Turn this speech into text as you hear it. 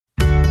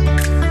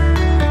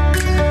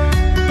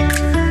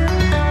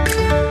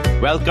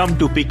Welcome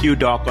to PICU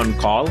Doc on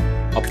Call,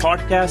 a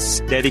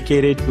podcast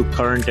dedicated to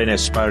current and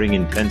aspiring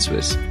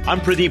intensivists.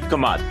 I'm Pradeep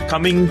Kamar,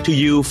 coming to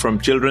you from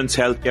Children's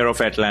Healthcare of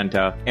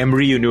Atlanta,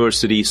 Emory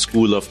University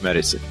School of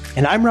Medicine.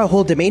 And I'm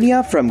Rahul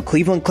Damia from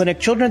Cleveland Clinic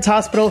Children's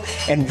Hospital,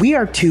 and we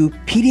are two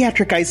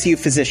pediatric ICU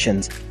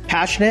physicians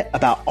passionate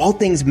about all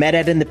things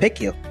med-ed in the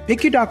PICU.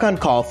 PICU Doc on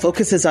Call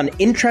focuses on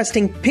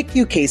interesting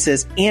PICU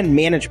cases and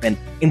management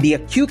in the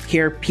acute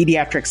care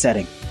pediatric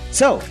setting.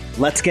 So,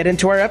 let's get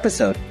into our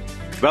episode.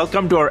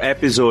 Welcome to our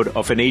episode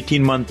of an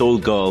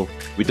 18-month-old girl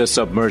with a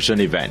submersion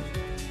event.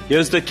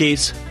 Here's the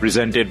case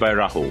presented by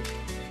Rahul.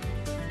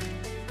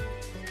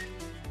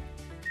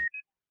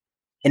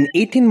 An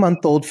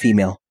 18-month-old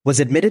female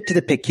was admitted to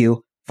the PICU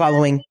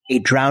following a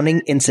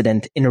drowning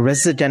incident in a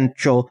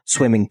residential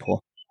swimming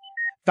pool.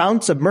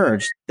 Found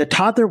submerged, the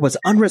toddler was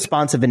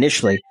unresponsive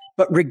initially,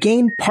 but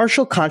regained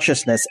partial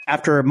consciousness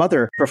after her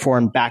mother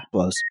performed back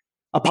blows.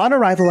 Upon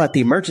arrival at the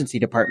emergency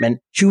department,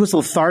 she was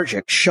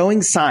lethargic,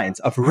 showing signs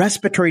of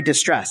respiratory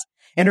distress,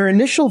 and her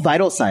initial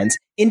vital signs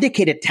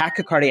indicated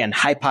tachycardia and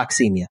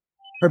hypoxemia.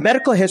 Her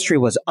medical history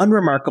was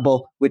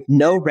unremarkable, with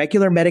no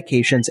regular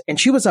medications, and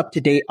she was up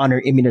to date on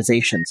her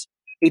immunizations.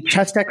 A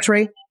chest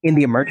x-ray in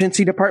the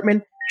emergency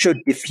department showed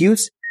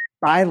diffuse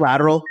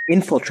bilateral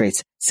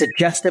infiltrates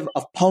suggestive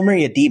of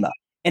pulmonary edema,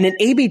 and an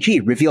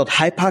ABG revealed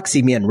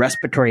hypoxemia and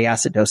respiratory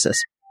acidosis.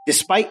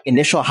 Despite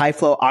initial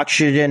high-flow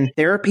oxygen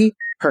therapy,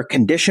 her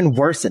condition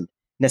worsened,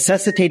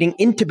 necessitating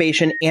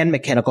intubation and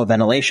mechanical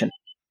ventilation.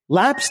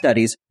 Lab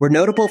studies were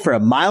notable for a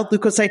mild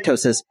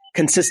leukocytosis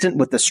consistent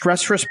with the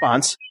stress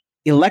response,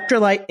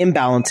 electrolyte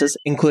imbalances,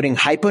 including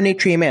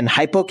hyponatremia and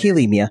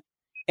hypokalemia,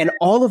 and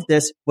all of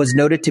this was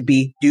noted to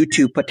be due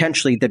to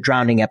potentially the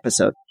drowning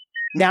episode.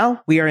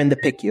 Now we are in the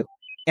PICU,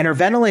 and our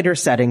ventilator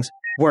settings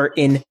were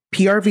in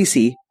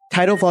PRVC,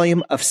 tidal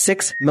volume of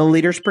 6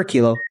 milliliters per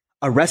kilo,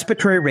 a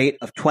respiratory rate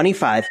of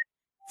 25,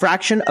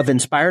 fraction of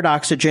inspired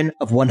oxygen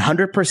of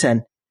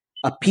 100%,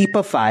 a PEEP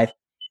of 5,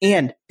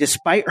 and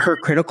despite her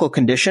critical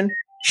condition,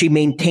 she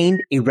maintained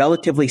a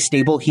relatively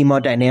stable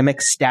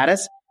hemodynamic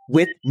status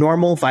with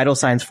normal vital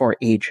signs for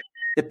age.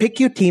 The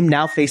PICU team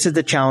now faces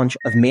the challenge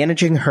of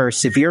managing her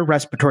severe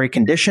respiratory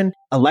condition,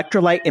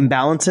 electrolyte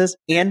imbalances,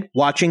 and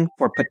watching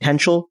for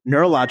potential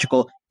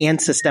neurological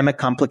and systemic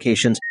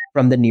complications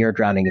from the near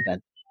drowning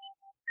event.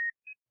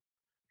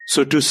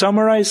 So to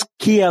summarize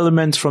key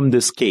elements from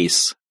this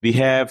case, we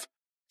have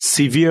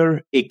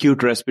severe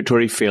acute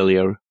respiratory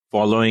failure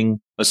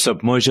following a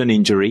submersion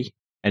injury,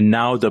 and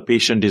now the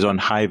patient is on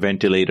high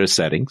ventilator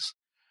settings.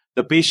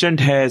 The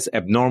patient has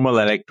abnormal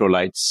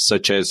electrolytes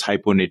such as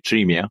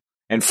hyponatremia,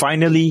 and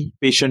finally,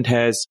 patient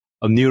has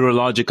a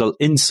neurological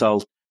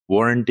insult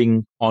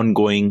warranting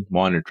ongoing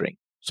monitoring.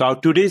 So our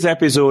today's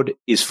episode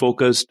is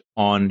focused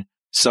on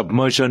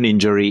submersion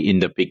injury in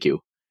the PICU.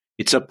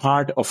 It's a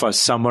part of our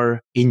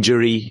summer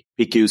injury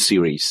PICU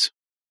series.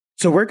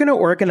 So we're going to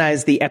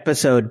organize the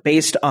episode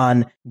based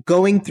on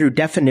going through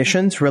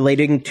definitions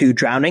relating to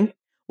drowning.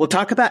 We'll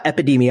talk about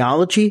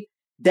epidemiology,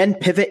 then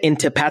pivot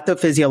into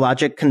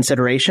pathophysiologic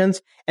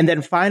considerations, and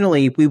then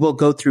finally, we will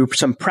go through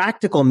some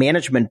practical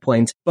management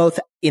points, both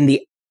in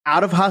the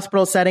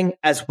out-of-hospital setting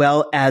as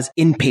well as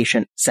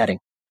inpatient setting.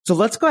 So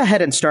let's go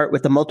ahead and start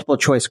with the multiple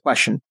choice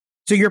question.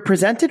 So you're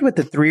presented with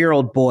a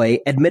 3-year-old boy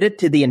admitted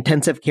to the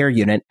intensive care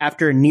unit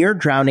after a near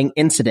drowning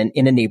incident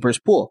in a neighbor's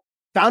pool.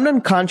 Found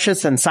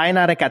unconscious and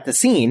cyanotic at the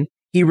scene,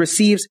 he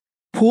receives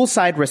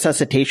poolside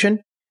resuscitation,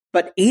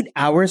 but 8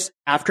 hours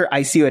after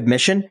ICU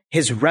admission,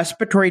 his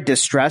respiratory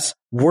distress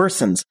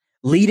worsens,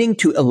 leading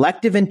to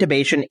elective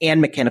intubation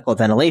and mechanical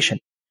ventilation.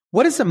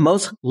 What is the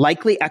most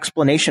likely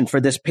explanation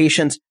for this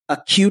patient's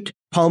acute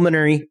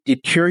pulmonary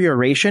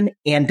deterioration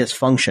and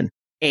dysfunction?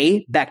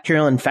 A,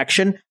 bacterial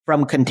infection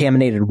from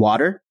contaminated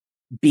water.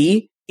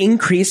 B,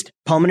 increased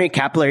pulmonary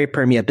capillary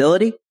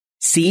permeability.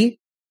 C,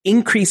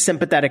 increased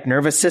sympathetic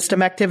nervous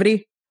system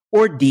activity,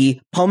 or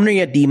D, pulmonary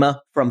edema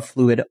from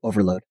fluid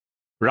overload?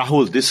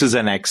 Rahul, this is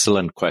an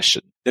excellent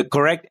question. The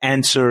correct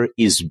answer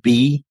is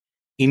B,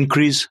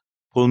 increased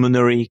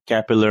pulmonary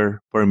capillary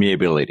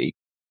permeability.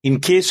 In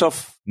case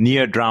of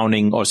near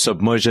drowning or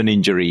submersion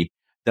injury,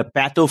 the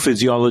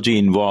pathophysiology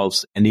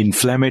involves an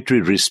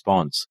inflammatory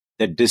response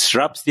that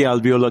disrupts the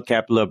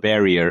alveolo-capillary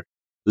barrier,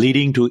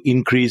 leading to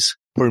increased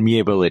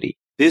permeability.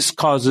 This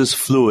causes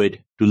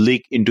fluid to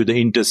leak into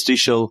the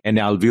interstitial and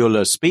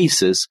alveolar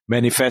spaces,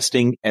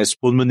 manifesting as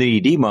pulmonary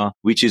edema,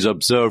 which is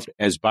observed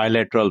as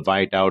bilateral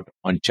whiteout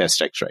on chest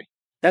x-ray.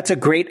 That's a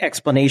great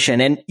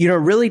explanation. And,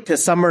 really to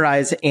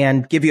summarize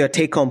and give you a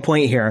take-home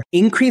point here,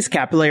 increased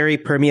capillary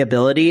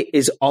permeability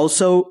is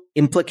also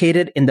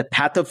implicated in the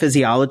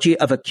pathophysiology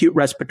of acute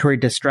respiratory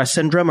distress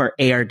syndrome, or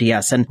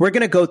ARDS. And we're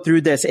going to go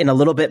through this in a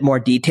little bit more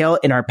detail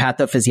in our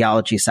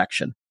pathophysiology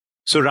section.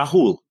 So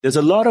Rahul, there's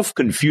a lot of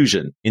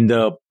confusion in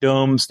the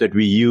terms that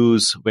we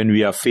use when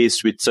we are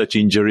faced with such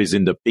injuries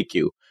in the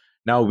PICU.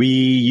 Now, we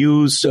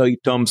use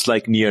terms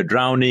like near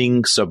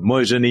drowning,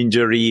 submersion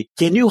injury.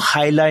 Can you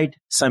highlight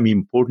some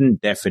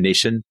important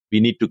definition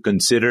we need to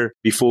consider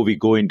before we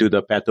go into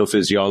the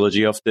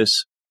pathophysiology of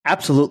this?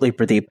 Absolutely,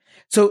 Pradeep.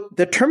 So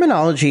the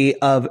terminology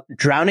of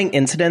drowning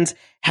incidents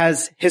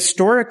has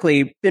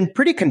historically been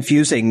pretty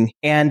confusing,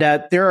 and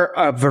there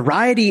are a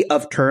variety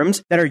of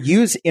terms that are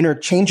used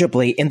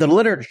interchangeably in the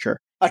literature.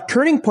 A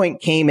turning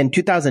point came in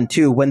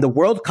 2002 when the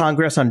World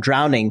Congress on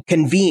Drowning,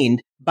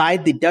 convened by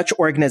the Dutch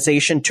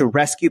Organization to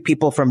Rescue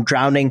People from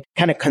Drowning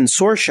kind of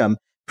consortium,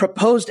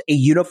 proposed a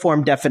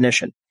uniform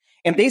definition.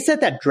 And they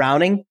said that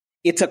drowning,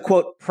 it's a,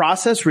 quote,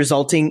 process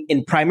resulting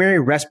in primary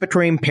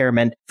respiratory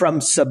impairment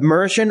from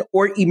submersion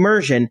or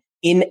immersion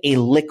in a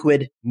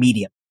liquid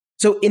medium.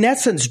 So in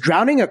essence,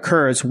 drowning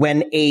occurs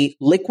when a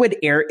liquid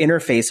air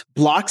interface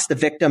blocks the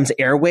victim's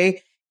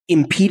airway,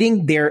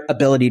 impeding their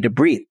ability to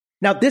breathe.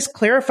 Now, this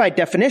clarified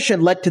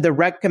definition led to the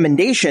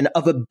recommendation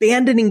of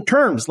abandoning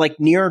terms like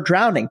near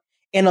drowning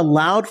and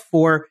allowed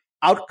for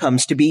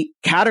outcomes to be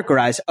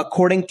categorized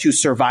according to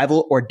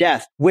survival or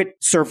death, with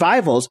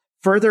survivals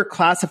further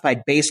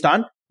classified based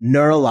on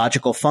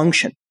neurological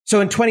function.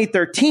 So in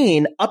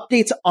 2013,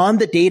 updates on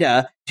the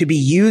data to be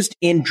used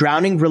in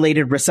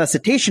drowning-related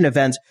resuscitation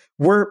events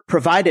were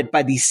provided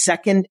by the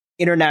Second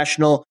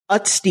International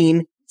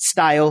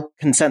Utstein-style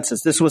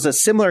consensus. This was a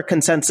similar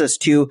consensus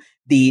to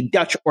the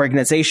Dutch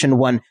organization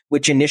one,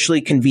 which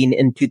initially convened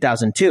in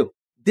 2002.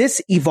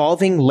 This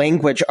evolving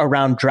language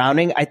around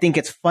drowning, I think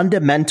it's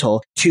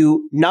fundamental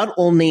to not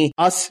only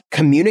us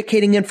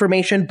communicating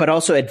information, but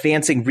also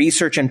advancing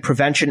research and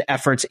prevention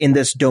efforts in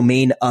this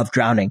domain of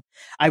drowning.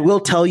 I will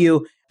tell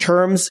you,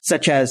 terms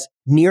such as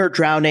near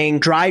drowning,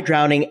 dry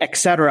drowning,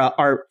 etc.,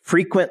 are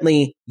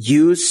frequently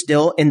used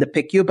still in the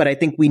PICU, but I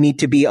think we need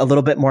to be a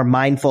little bit more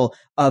mindful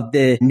of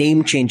the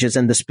name changes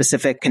in the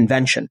specific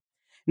convention.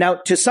 Now,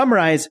 to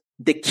summarize,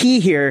 the key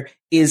here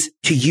is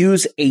to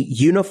use a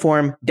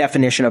uniform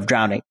definition of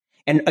drowning.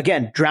 And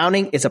again,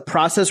 drowning is a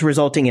process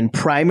resulting in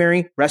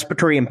primary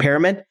respiratory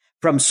impairment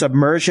from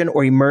submersion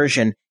or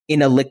immersion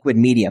in a liquid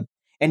medium.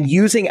 And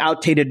using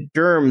outdated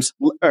terms,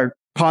 or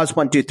pause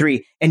 1, 2,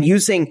 3, and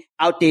using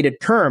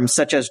outdated terms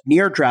such as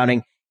near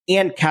drowning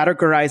and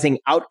categorizing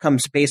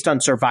outcomes based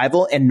on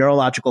survival and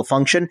neurological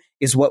function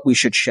is what we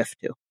should shift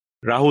to.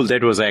 Rahul,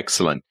 that was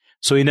excellent.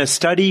 So in a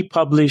study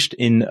published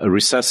in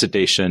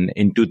Resuscitation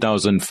in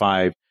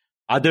 2005,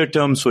 other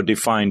terms were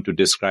defined to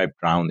describe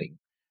drowning.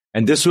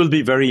 And this will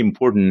be very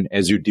important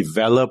as you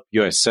develop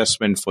your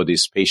assessment for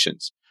these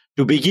patients.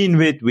 To begin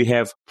with, we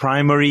have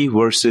primary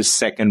versus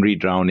secondary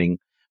drowning.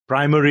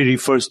 Primary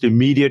refers to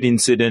immediate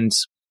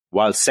incidents,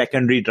 while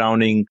secondary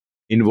drowning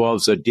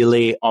involves a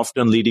delay,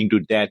 often leading to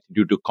death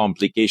due to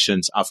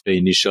complications after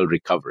initial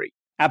recovery.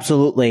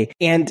 Absolutely.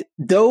 And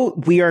though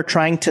we are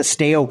trying to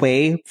stay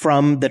away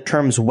from the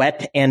terms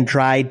wet and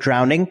dry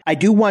drowning, I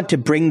do want to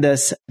bring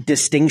this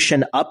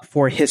distinction up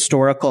for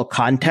historical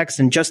context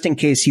and just in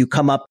case you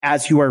come up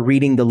as you are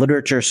reading the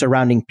literature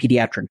surrounding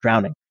pediatric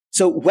drowning.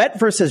 So wet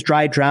versus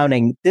dry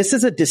drowning, this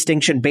is a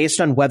distinction based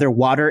on whether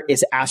water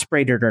is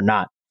aspirated or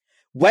not.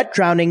 Wet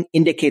drowning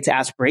indicates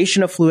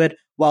aspiration of fluid,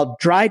 while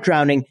dry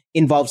drowning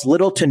involves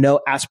little to no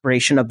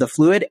aspiration of the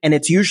fluid, and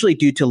it's usually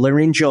due to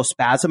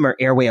laryngospasm or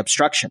airway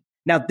obstruction.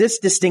 Now, this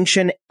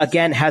distinction,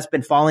 again, has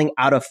been falling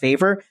out of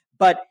favor,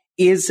 but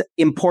is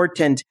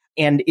important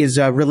and is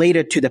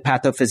related to the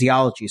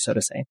pathophysiology, so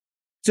to say.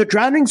 So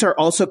drownings are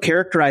also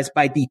characterized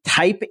by the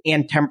type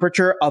and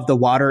temperature of the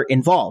water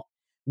involved.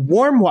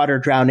 Warm water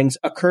drownings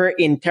occur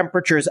in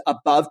temperatures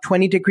above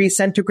 20 degrees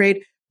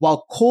centigrade,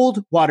 while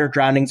cold water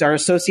drownings are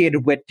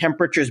associated with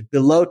temperatures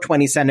below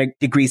 20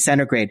 degrees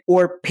centigrade,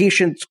 or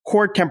patient's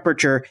core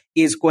temperature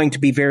is going to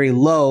be very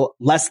low,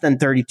 less than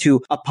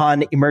 32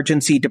 upon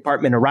emergency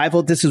department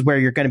arrival. This is where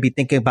you're going to be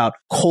thinking about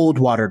cold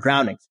water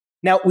drownings.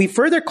 Now, we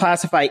further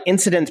classify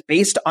incidents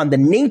based on the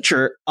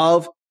nature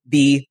of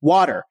the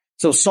water.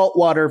 So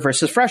saltwater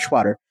versus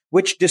freshwater,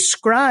 which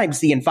describes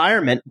the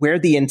environment where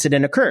the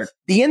incident occurred.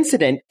 The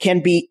incident can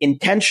be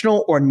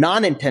intentional or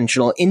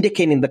non-intentional,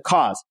 indicating the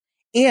cause.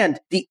 And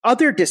the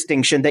other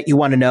distinction that you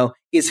want to know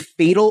is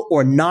fatal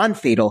or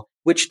non-fatal,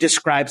 which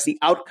describes the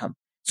outcome.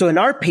 So in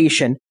our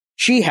patient,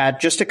 she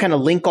had, just to kind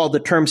of link all the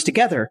terms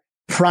together,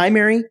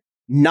 primary,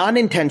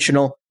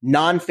 non-intentional,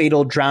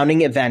 non-fatal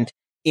drowning event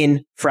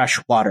in fresh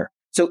water.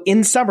 So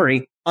in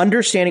summary,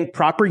 understanding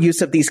proper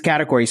use of these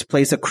categories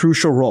plays a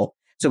crucial role.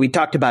 So we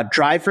talked about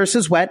dry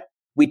versus wet.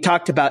 We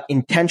talked about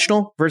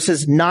intentional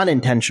versus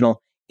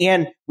non-intentional.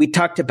 And we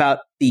talked about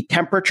the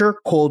temperature,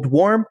 cold,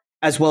 warm,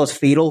 as well as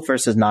fatal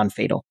versus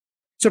non-fatal.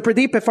 So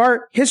Pradeep, if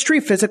our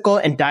history, physical,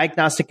 and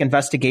diagnostic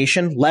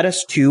investigation led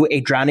us to a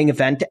drowning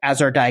event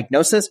as our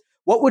diagnosis,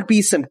 what would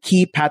be some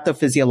key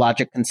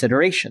pathophysiologic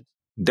considerations?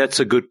 That's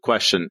a good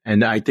question.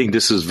 And I think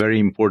this is very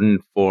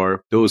important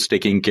for those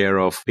taking care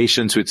of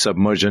patients with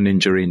submersion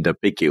injury in the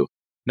PICU.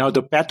 Now,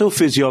 the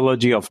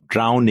pathophysiology of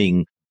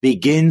drowning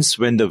begins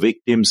when the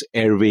victim's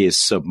airway is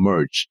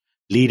submerged,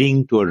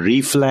 leading to a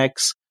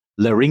reflex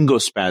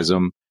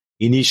laryngospasm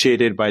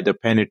initiated by the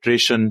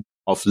penetration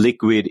of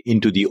liquid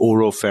into the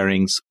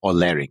oropharynx or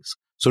larynx.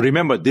 So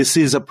remember, this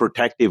is a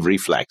protective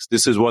reflex.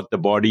 This is what the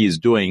body is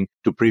doing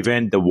to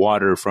prevent the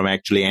water from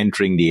actually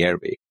entering the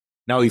airway.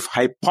 Now, if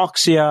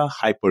hypoxia,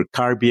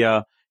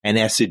 hypercarbia, and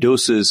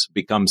acidosis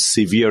becomes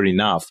severe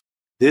enough,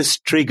 this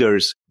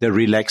triggers the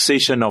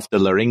relaxation of the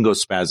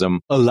laryngospasm,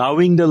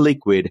 allowing the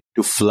liquid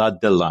to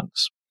flood the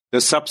lungs.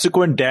 The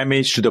subsequent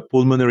damage to the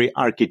pulmonary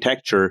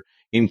architecture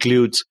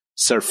includes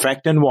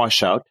surfactant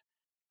washout,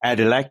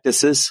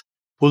 atelectasis,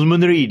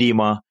 pulmonary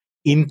edema,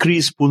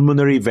 increased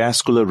pulmonary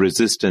vascular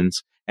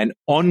resistance, and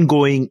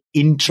ongoing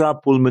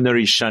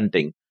intrapulmonary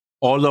shunting,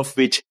 all of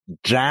which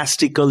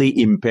drastically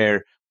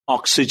impair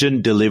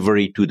oxygen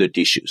delivery to the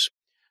tissues.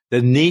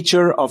 The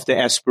nature of the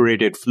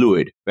aspirated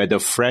fluid, whether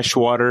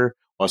freshwater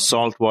or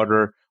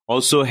saltwater,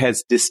 also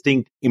has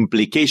distinct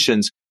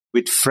implications,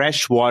 with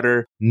fresh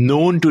water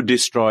known to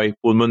destroy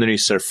pulmonary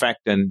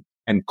surfactant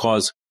and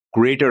cause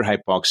greater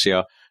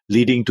hypoxia,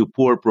 leading to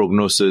poor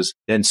prognosis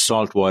than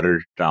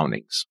saltwater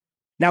drownings.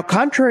 Now,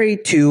 contrary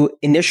to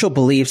initial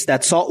beliefs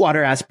that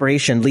saltwater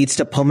aspiration leads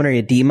to pulmonary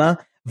edema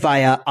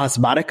via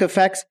osmotic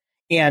effects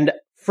and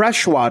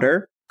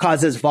freshwater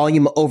causes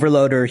volume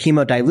overload or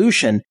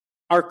hemodilution,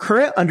 our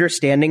current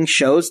understanding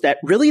shows that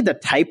really the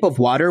type of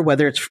water,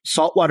 whether it's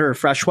saltwater or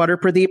freshwater,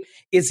 Pradeep,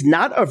 is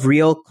not of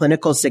real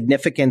clinical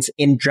significance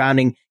in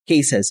drowning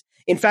cases.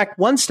 In fact,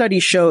 one study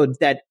showed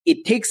that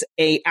it takes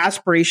an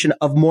aspiration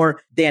of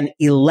more than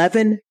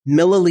 11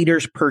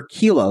 milliliters per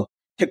kilo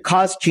to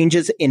cause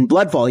changes in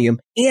blood volume,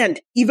 and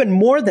even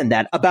more than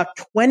that, about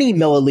 20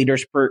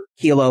 milliliters per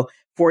kilo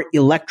for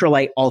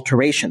electrolyte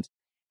alterations.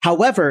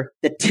 However,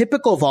 the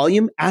typical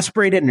volume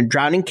aspirated in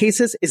drowning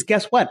cases is,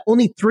 guess what?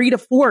 Only 3 to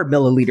 4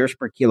 milliliters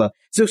per kilo.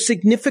 So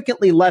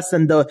significantly less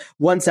than the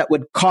ones that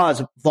would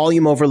cause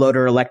volume overload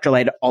or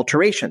electrolyte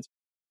alterations.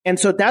 And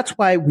so that's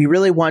why we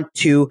really want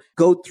to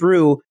go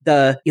through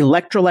the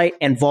electrolyte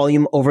and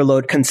volume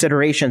overload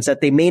considerations,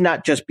 that they may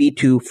not just be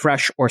to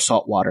fresh or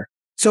salt water.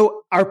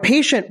 So our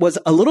patient was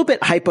a little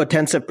bit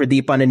hypotensive,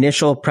 Pradeep, on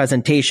initial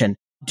presentation.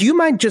 Do you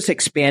mind just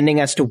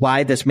expanding as to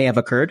why this may have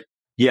occurred?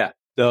 Yeah.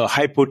 The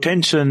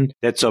hypotension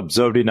that's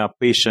observed in our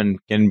patient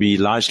can be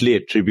largely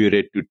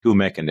attributed to two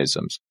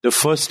mechanisms. The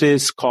first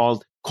is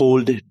called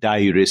cold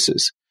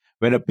diuresis.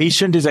 When a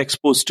patient is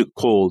exposed to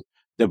cold,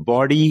 the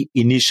body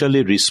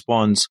initially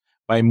responds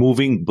by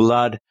moving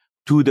blood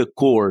to the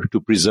core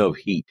to preserve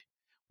heat,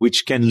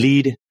 which can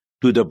lead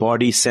to the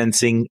body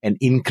sensing an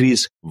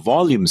increased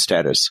volume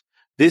status.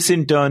 This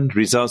in turn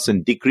results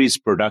in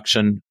decreased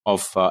production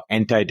of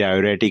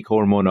antidiuretic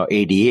hormone or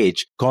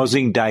ADH,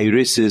 causing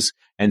diuresis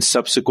and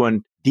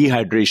subsequent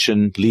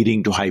dehydration,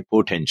 leading to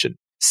hypotension.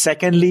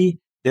 Secondly,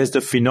 there's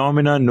the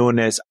phenomenon known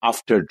as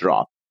after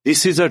drop.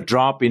 This is a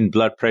drop in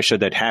blood pressure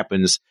that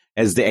happens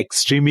as the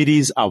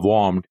extremities are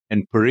warmed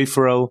and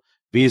peripheral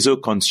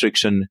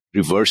vasoconstriction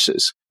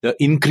reverses. The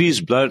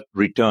increased blood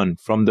return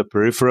from the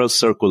peripheral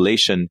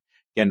circulation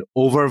can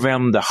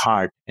overwhelm the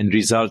heart and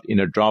result in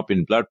a drop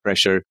in blood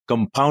pressure,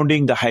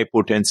 compounding the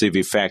hypotensive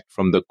effect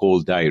from the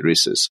cold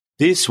diuresis.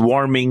 This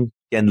warming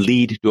can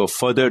lead to a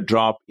further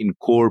drop in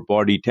core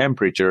body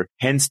temperature,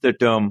 hence the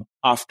term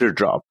after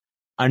drop.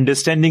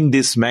 Understanding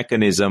these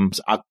mechanisms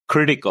are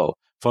critical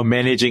for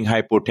managing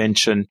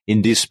hypotension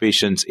in these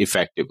patients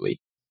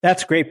effectively.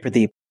 That's great,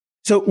 Pradeep.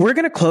 So we're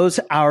going to close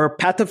our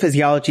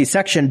pathophysiology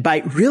section by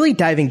really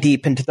diving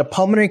deep into the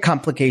pulmonary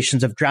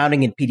complications of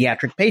drowning in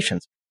pediatric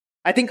patients.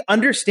 I think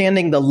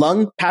understanding the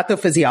lung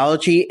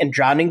pathophysiology in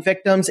drowning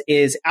victims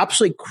is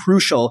absolutely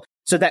crucial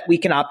so that we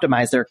can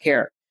optimize their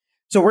care.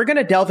 So we're going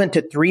to delve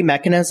into three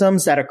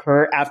mechanisms that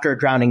occur after a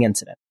drowning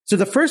incident. So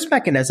the first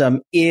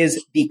mechanism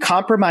is the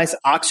compromised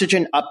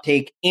oxygen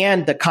uptake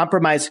and the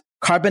compromised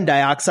carbon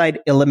dioxide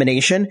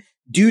elimination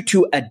due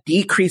to a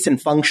decrease in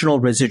functional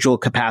residual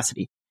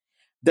capacity.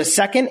 The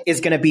second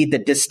is going to be the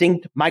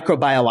distinct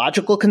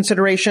microbiological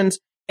considerations.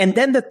 And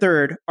then the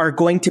third are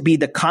going to be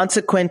the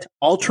consequent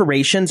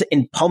alterations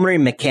in pulmonary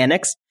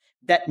mechanics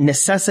that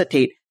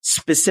necessitate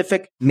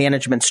specific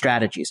management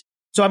strategies.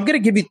 So I'm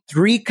going to give you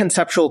three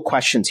conceptual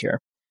questions here.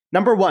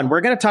 Number one,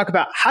 we're going to talk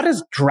about how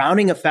does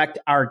drowning affect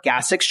our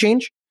gas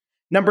exchange?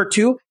 Number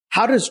two,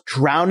 how does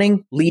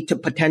drowning lead to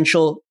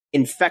potential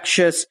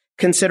infectious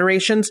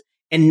considerations?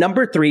 And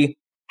number three,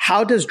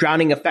 how does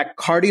drowning affect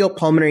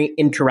cardiopulmonary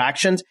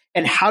interactions?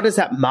 And how does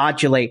that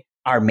modulate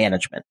our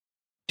management?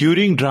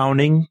 During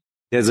drowning,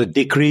 there's a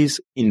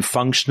decrease in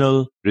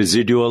functional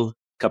residual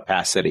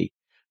capacity,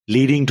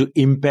 leading to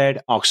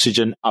impaired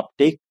oxygen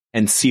uptake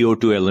and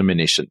CO2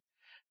 elimination.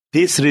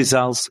 This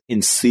results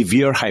in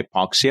severe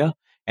hypoxia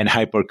and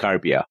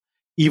hypercarbia.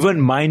 Even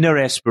minor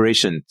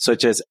aspiration,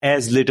 such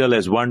as little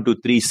as 1 to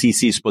 3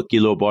 cc's per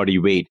kilo body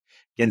weight,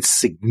 can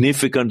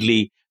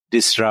significantly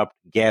disrupt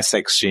gas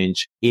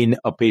exchange in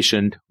a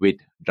patient with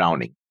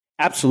drowning.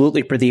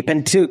 Absolutely, Pradeep.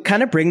 And to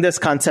kind of bring this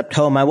concept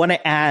home, I want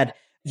to add,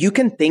 you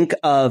can think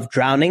of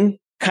drowning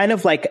kind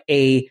of like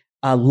a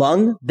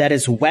lung that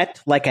is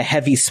wet like a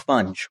heavy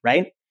sponge,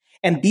 right?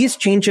 And these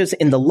changes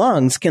in the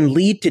lungs can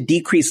lead to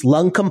decreased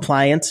lung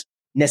compliance,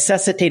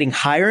 necessitating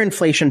higher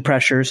inflation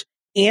pressures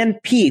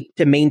and PEEP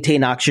to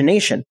maintain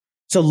oxygenation.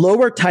 So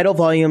lower tidal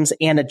volumes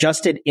and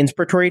adjusted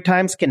inspiratory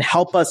times can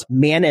help us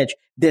manage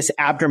this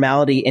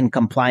abnormality in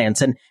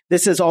compliance. And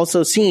this is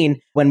also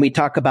seen when we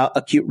talk about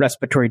acute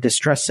respiratory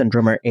distress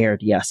syndrome or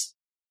ARDS.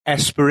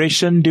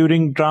 Aspiration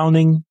during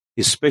drowning,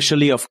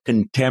 especially of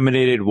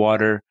contaminated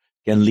water,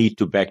 can lead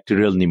to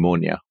bacterial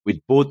pneumonia with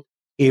both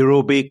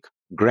aerobic,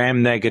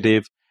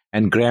 gram-negative,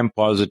 and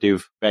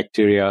gram-positive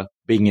bacteria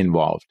being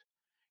involved.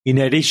 In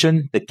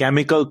addition, the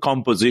chemical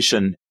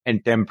composition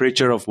and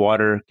temperature of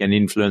water can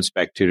influence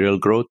bacterial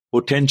growth,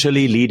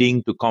 potentially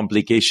leading to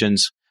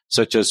complications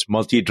such as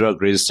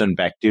multi-drug resistant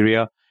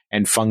bacteria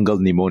and fungal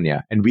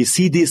pneumonia. And we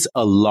see this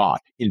a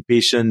lot in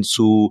patients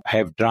who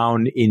have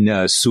drowned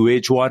in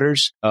sewage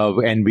waters.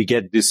 And we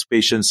get these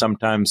patients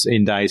sometimes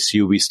in the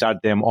ICU. We start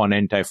them on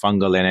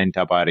antifungal and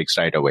antibiotics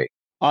right away.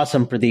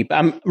 Awesome, Pradeep.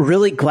 I'm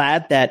really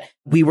glad that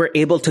we were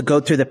able to go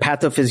through the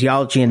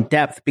pathophysiology in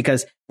depth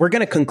because we're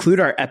going to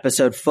conclude our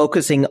episode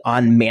focusing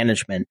on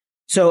management.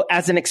 So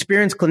as an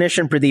experienced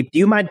clinician, Pradeep, do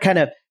you mind kind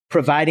of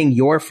providing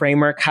your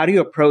framework? How do you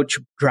approach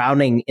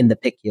drowning in the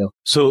PICU?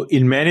 So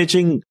in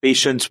managing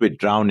patients with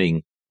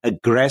drowning,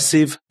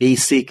 aggressive,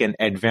 basic, and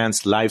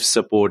advanced life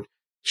support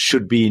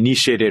should be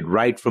initiated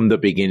right from the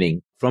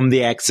beginning. From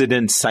the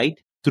accident site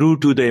through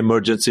to the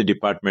emergency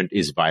department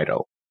is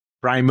vital,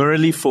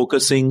 primarily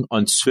focusing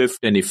on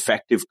swift and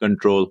effective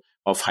control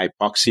of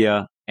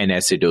hypoxia and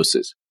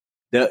acidosis.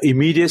 The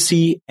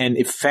immediacy and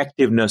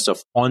effectiveness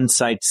of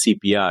on-site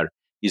CPR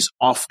is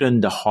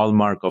often the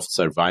hallmark of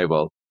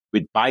survival,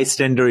 with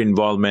bystander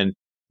involvement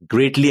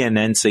greatly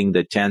enhancing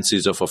the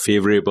chances of a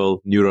favorable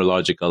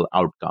neurological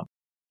outcome.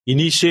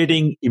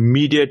 Initiating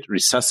immediate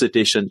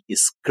resuscitation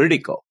is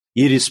critical,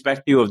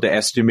 irrespective of the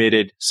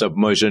estimated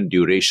submersion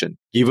duration,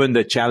 given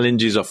the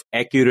challenges of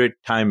accurate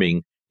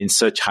timing in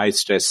such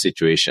high-stress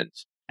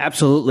situations.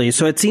 Absolutely.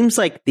 So it seems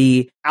like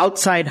the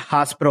outside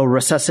hospital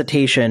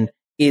resuscitation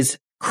is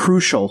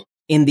crucial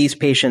in these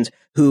patients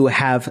who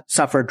have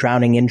suffered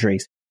drowning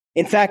injuries.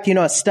 In fact,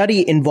 a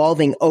study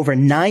involving over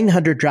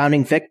 900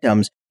 drowning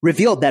victims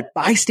revealed that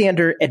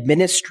bystander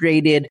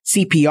administered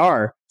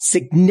CPR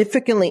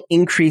significantly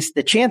increased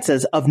the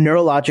chances of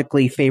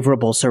neurologically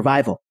favorable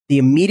survival. The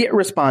immediate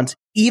response,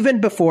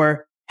 even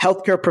before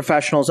healthcare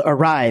professionals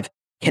arrive,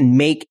 can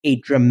make a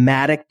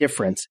dramatic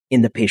difference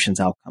in the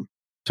patient's outcome.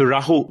 So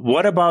Rahul,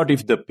 what about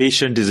if the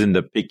patient is in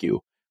the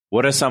PICU?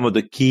 What are some of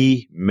the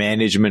key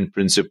management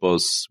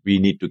principles we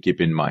need to keep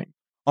in mind?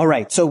 All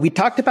right. So we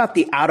talked about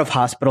the out of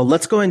hospital.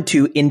 Let's go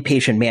into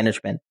inpatient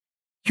management.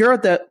 Here are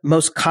the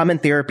most common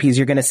therapies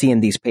you're going to see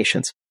in these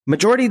patients.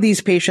 Majority of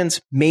these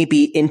patients may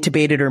be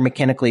intubated or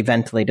mechanically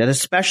ventilated,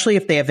 especially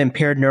if they have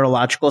impaired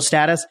neurological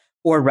status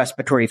or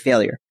respiratory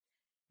failure.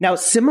 Now,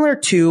 similar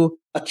to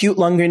acute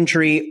lung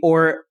injury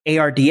or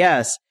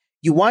ARDS,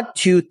 you want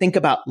to think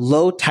about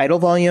low tidal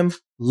volume,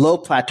 low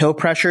plateau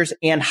pressures,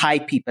 and high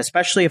PEEP,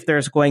 especially if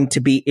there's going to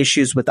be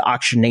issues with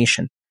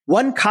oxygenation.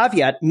 One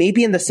caveat may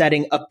be in the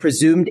setting of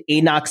presumed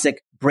anoxic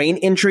brain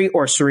injury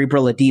or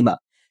cerebral edema.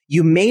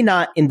 You may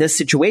not, in this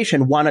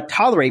situation, want to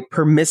tolerate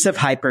permissive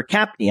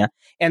hypercapnia.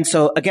 And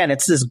so, again,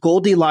 it's this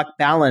Goldilocks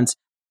balance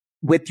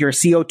with your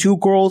CO2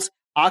 goals,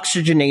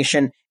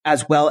 oxygenation,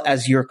 as well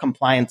as your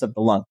compliance of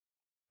the lung.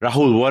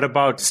 Rahul, what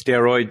about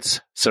steroids,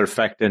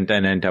 surfactant,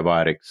 and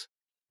antibiotics?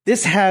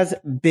 This has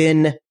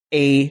been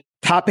a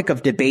topic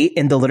of debate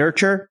in the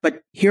literature,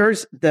 but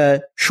here's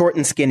the short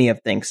and skinny of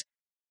things.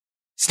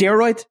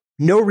 Steroids,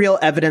 no real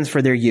evidence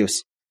for their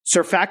use.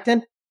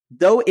 Surfactant,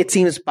 though it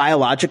seems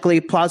biologically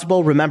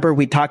plausible, remember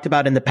we talked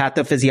about in the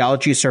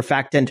pathophysiology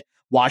surfactant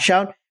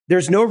washout,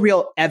 there's no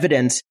real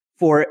evidence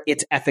for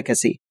its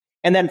efficacy.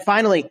 And then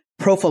finally,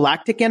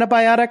 prophylactic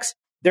antibiotics,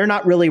 they're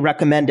not really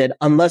recommended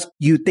unless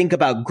you think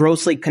about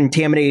grossly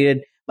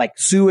contaminated like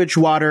sewage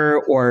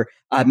water or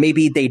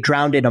maybe they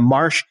drowned in a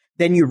marsh.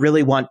 Then you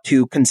really want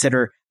to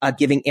consider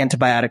giving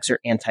antibiotics or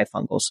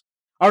antifungals.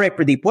 All right,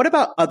 Pradeep, what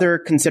about other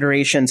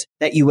considerations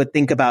that you would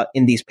think about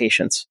in these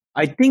patients?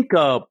 I think,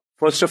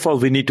 first of all,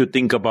 we need to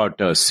think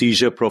about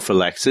seizure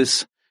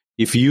prophylaxis.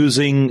 If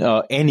using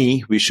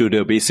any, we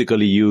should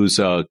basically use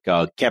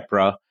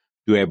Keppra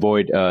to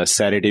avoid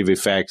sedative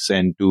effects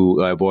and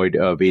to avoid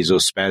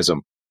vasospasm.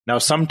 Now,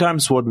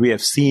 sometimes what we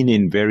have seen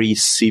in very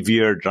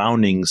severe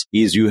drownings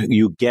is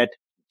you get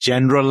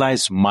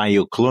generalized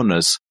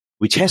myoclonus,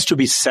 which has to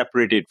be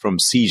separated from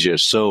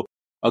seizures. So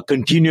a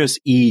continuous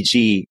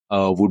EEG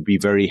would be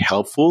very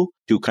helpful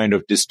to kind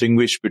of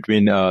distinguish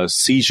between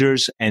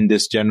seizures and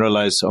this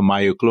generalized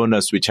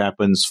myoclonus, which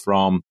happens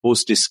from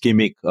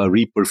post-ischemic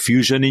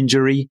reperfusion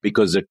injury,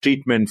 because the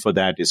treatment for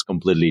that is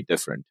completely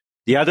different.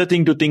 The other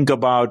thing to think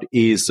about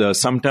is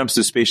sometimes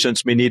these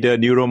patients may need a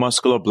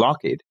neuromuscular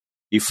blockade.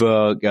 If,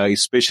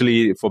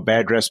 especially for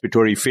bad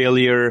respiratory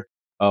failure,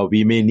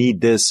 we may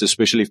need this,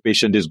 especially if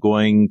patient is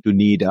going to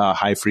need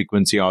high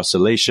frequency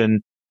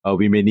oscillation.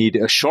 We may need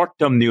a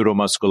short-term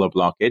neuromuscular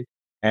blockade,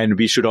 and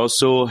we should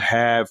also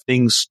have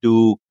things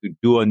to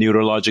do a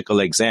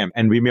neurological exam.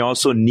 And we may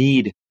also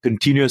need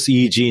continuous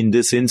EEG in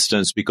this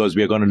instance because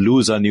we are going to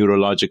lose our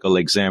neurological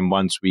exam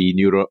once we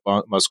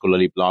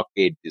neuromuscularly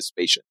blockade these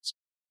patients.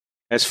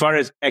 as far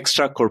as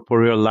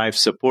extracorporeal life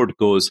support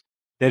goes,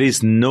 there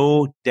is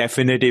no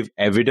definitive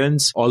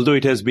evidence, although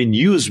it has been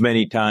used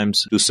many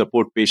times to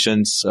support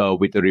patients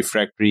with a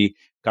refractory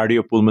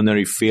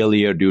cardiopulmonary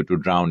failure due to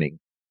drowning.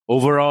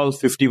 Overall,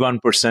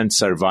 51%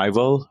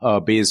 survival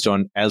based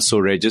on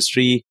ELSO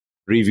registry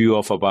review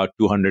of about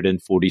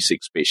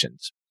 246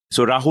 patients.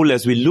 So Rahul,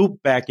 as we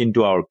loop back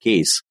into our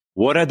case,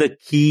 what are the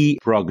key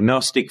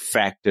prognostic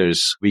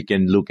factors we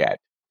can look at?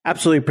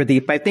 Absolutely,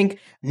 Pradeep. I think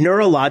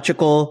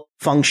neurological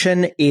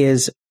function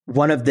is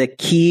one of the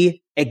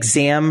key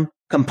exam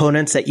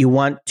components that you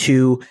want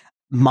to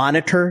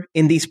monitor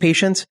in these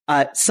patients.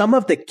 Some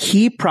of the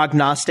key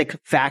prognostic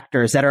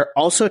factors that are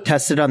also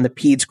tested on the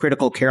PEDS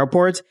critical care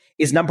boards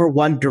is number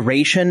one,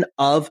 duration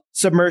of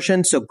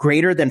submersion. So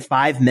greater than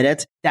 5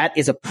 minutes, that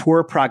is a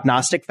poor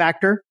prognostic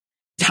factor.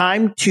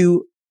 Time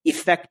to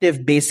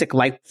effective basic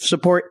life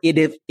support,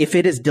 if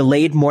it is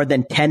delayed more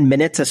than 10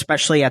 minutes,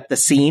 especially at the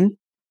scene,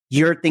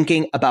 you're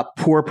thinking about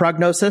poor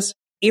prognosis.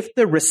 If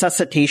the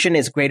resuscitation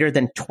is greater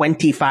than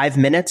 25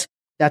 minutes,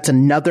 that's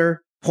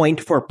another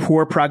point for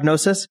poor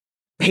prognosis.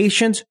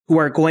 Patients who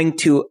are going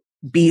to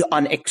be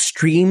on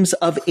extremes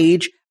of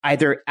age,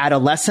 either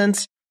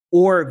adolescents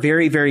or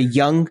very, very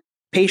young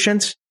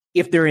patients,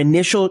 if their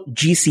initial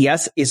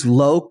GCS is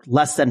low,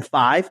 less than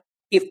 5,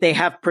 if they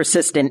have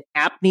persistent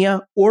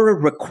apnea or a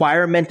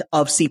requirement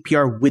of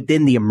CPR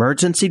within the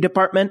emergency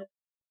department,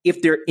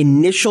 if their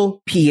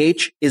initial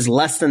pH is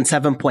less than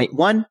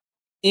 7.1,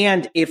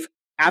 and if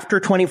after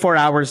 24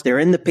 hours they're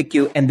in the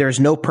PICU and there's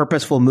no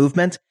purposeful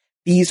movement,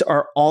 these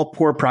are all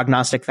poor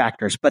prognostic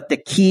factors. But the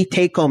key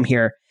take home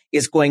here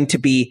is going to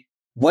be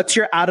what's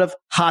your out of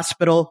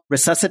hospital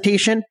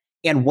resuscitation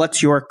and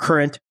what's your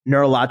current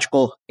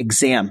neurological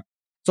exam.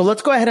 So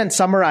let's go ahead and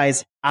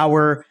summarize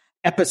our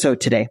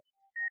episode today.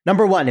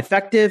 Number one,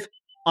 effective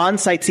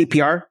on-site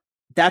CPR.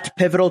 That's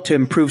pivotal to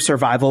improve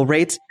survival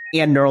rates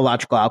and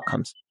neurological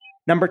outcomes.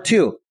 Number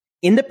two,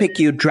 in the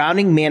PICU,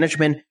 drowning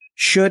management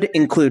should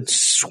include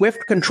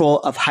swift control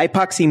of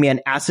hypoxemia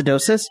and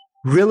acidosis,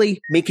 really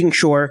making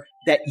sure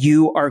that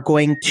you are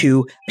going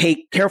to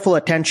pay careful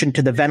attention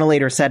to the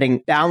ventilator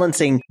setting,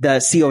 balancing the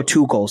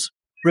CO2 goals.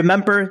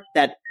 Remember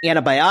that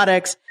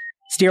antibiotics,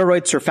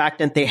 steroids,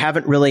 surfactant, they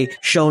haven't really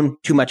shown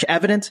too much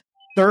evidence.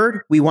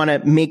 Third, we want to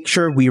make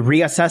sure we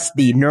reassess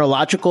the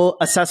neurological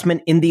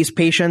assessment in these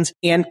patients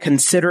and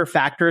consider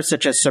factors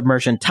such as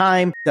submersion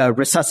time, the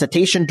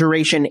resuscitation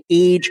duration,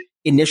 age,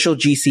 initial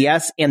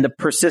GCS, and the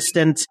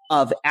persistence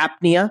of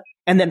apnea.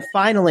 And then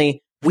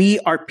finally, we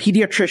are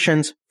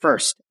pediatricians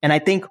first. And I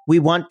think we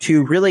want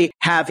to really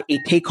have a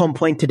take-home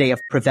point today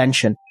of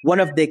prevention. One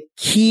of the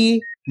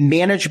key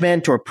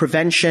management or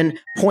prevention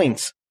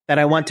points that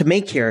I want to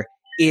make here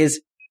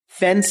is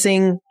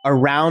fencing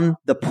around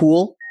the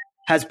pool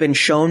has been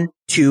shown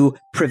to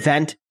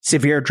prevent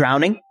severe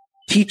drowning.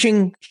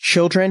 Teaching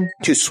children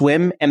to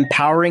swim,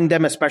 empowering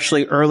them,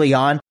 especially early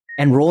on,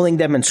 enrolling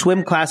them in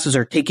swim classes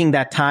or taking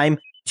that time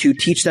to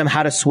teach them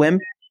how to swim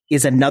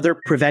is another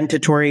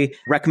preventatory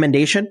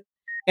recommendation.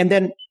 And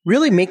then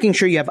really making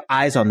sure you have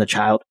eyes on the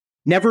child,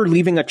 never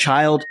leaving a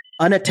child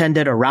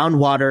unattended around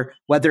water,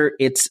 whether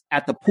it's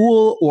at the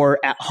pool or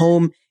at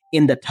home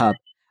in the tub.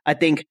 I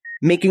think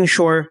making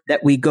sure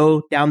that we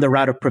go down the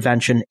route of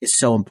prevention is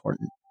so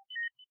important.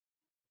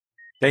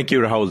 Thank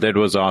you, Rahul. That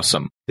was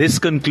awesome. This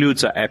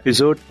concludes our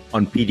episode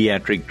on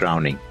pediatric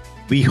drowning.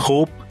 We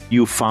hope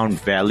you found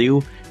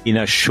value in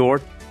a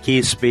short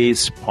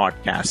case-based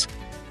podcast.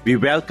 We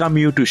welcome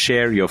you to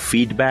share your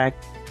feedback,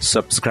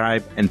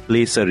 subscribe, and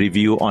place a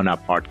review on our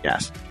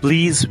podcast.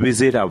 Please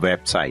visit our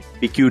website,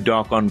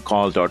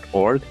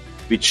 picudocOnCall.org,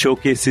 which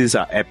showcases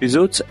our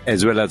episodes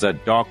as well as our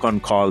Doc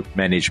on Call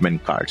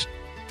management cards.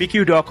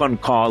 PICU Doc on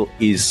Call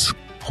is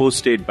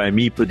hosted by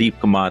me, Pradeep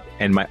Kamar,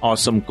 and my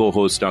awesome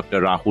co-host,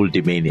 Dr. Rahul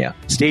Damia.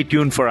 Stay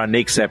tuned for our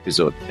next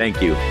episode.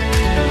 Thank you.